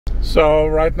So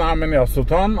right now I'm in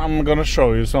Yasothon. I'm gonna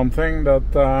show you something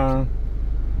that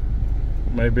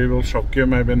maybe will shock you,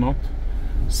 maybe not.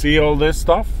 See all this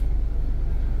stuff?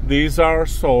 These are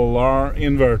solar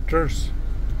inverters.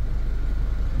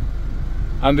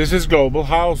 And this is Global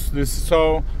House. This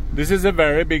is a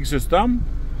very big system.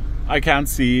 I can't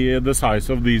see the size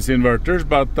of these inverters,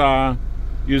 but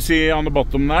you see on the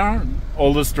bottom there,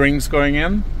 all the strings going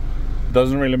in.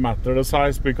 Doesn't really matter the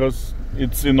size because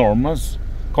it's enormous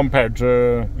compared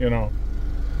to, you know,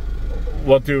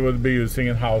 what you would be using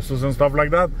in houses and stuff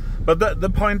like that. But the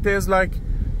point is, like,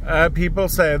 people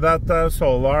say that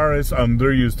solar is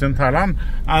underused in Thailand,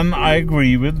 and I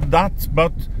agree with that,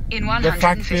 but the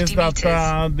fact is that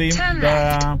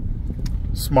the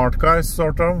smart guys,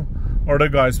 sort of, or the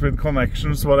guys with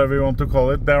connections, whatever you want to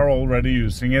call it, they're already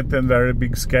using it in very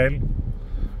big scale.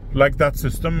 Like that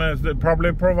system is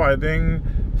probably providing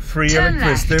free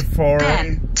electricity for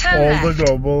all the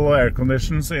global air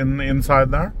conditions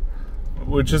inside there,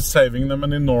 which is saving them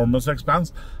an enormous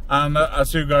expense. And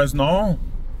as you guys know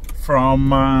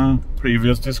from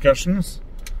previous discussions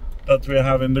that we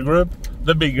have in the group,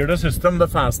 the bigger the system, the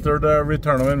faster the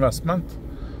return of investment.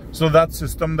 So that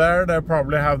system there, they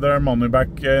probably have their money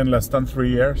back in less than 3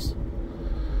 years.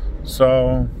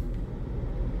 So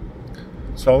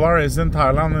solar is in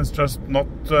Thailand. It's just not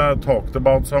talked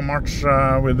about so much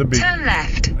with the big,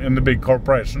 in the big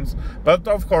corporations. But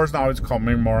of course now it's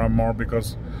coming more and more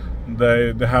because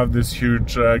they have this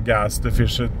huge gas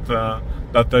deficit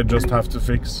that they just have to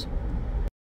fix.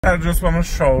 I just want to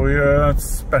show you a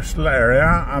special area.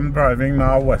 I'm driving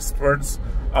now westwards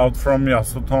out from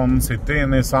Yasothon city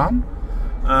in Isan,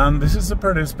 and this is a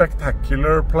pretty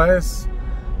spectacular place,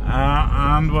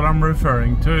 and what I'm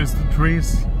referring to is the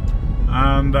trees.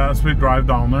 And as we drive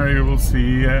down there, you will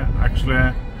see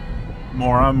actually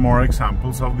more and more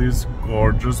examples of these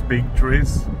gorgeous big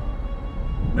trees.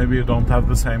 Maybe you don't have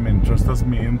the same interest as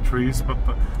me in trees, but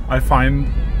I find,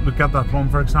 look at that one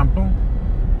for example,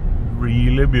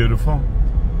 really beautiful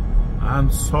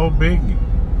and so big,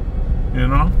 you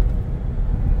know.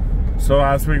 So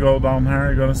as we go down here,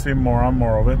 you're gonna see more and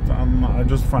more of it, and I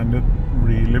just find it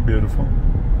really beautiful.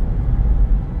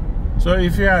 So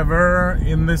if you're ever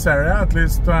in this area, at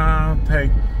least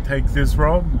take this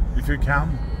road if you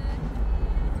can.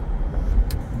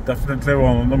 Definitely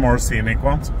one of the more scenic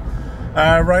ones.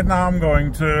 Right now I'm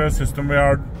going to a system we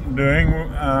are doing.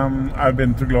 I've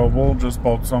been to Global, just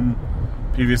bought some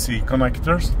PVC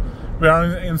connectors. We are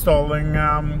installing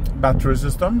battery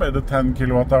system with a 10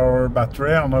 kilowatt-hour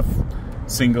battery on a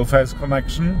single phase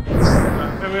connection.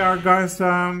 Here we are, guys,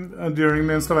 during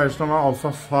the installation of our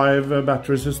Alpha 5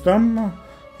 battery system.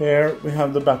 Here we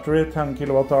have the battery, 10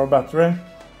 kilowatt-hour battery.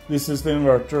 This is the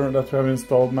inverter that we have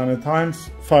installed many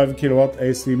times, 5 kilowatt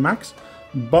AC max,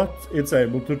 but it's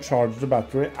able to charge the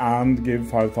battery and give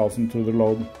 5,000 to the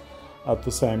load at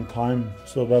the same time.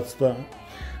 So that's the...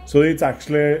 So it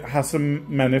actually has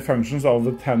many functions of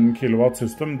the 10 kilowatt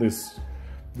system, this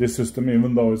system,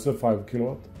 even though it's a 5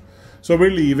 kilowatt. So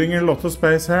we're leaving a lot of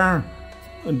space here,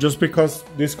 just because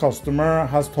this customer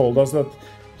has told us that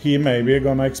he may be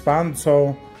gonna expand,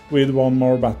 so with one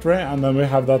more battery, and then we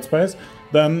have that space.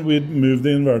 Then we move the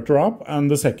inverter up,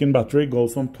 and the second battery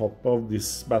goes on top of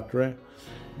this battery.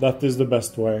 That is the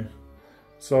best way.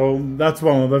 So that's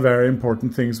one of the very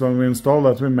important things when we install,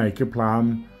 that we make a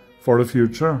plan for the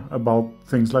future about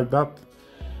things like that.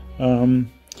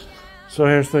 So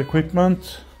here's the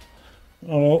equipment.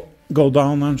 I'll go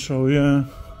down and show you.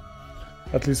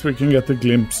 At least we can get a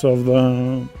glimpse of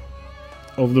the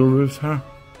roof here.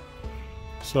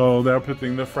 So they're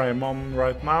putting the frame on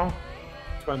right now.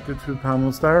 22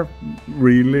 panels there.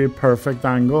 Really perfect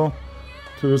angle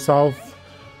to the south.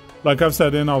 Like I've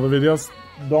said in other videos,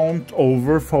 don't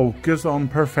over focus on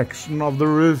perfection of the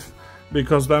roof,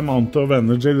 because the amount of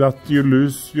energy that you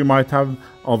lose, you might have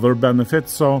other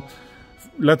benefits. So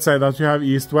let's say that you have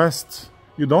east-west.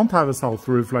 You don't have a south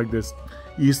roof like this.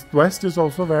 East-west is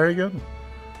also very good.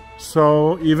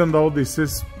 So even though this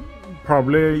is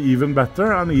probably even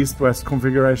better, an east-west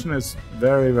configuration is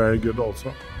very, very good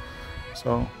also.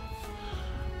 So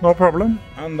no problem.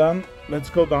 And then let's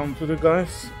go down to the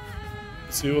guys,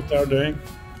 see what they're doing.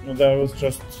 Well, there was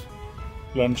just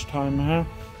lunchtime here.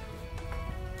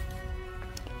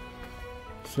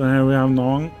 So here we have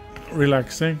Nong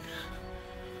relaxing,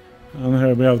 and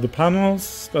here we have the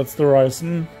panels. That's the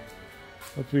Ryzen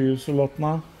that we use a lot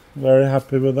now. Very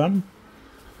happy with them.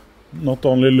 Not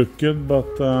only look good, but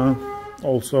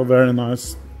also very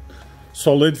nice,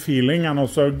 solid feeling, and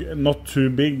also not too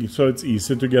big, so it's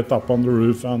easy to get up on the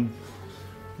roof and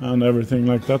everything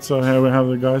like that. So here we have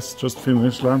the guys just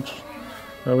finished lunch.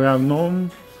 Here we have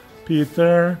Nong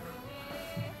Peter,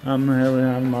 and here we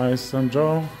have Nice and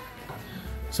Joe.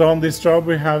 So on this job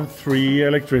we have 3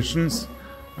 electricians,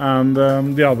 and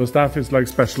the other staff is like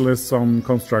specialists on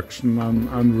construction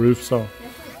and roof, so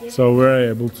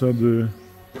we're able to do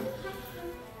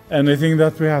anything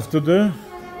that we have to do.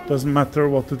 Doesn't matter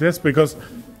what it is, because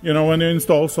you know, when you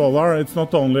install solar, it's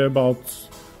not only about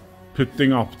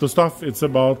putting up the stuff, it's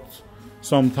about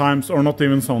sometimes, or not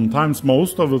even sometimes,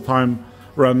 most of the time,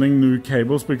 running new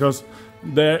cables, because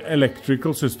the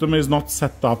electrical system is not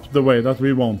set up the way that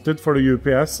we want it for the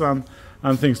UPS and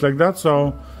things like that.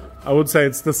 So I would say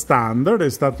it's the standard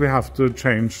is that we have to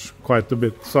change quite a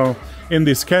bit. So in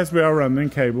this case we are running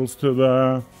cables to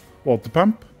the water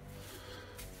pump,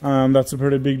 and that's a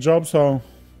pretty big job, so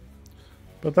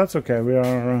but that's okay, we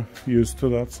are used to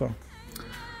that. So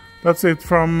that's it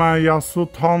from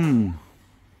Yasothon.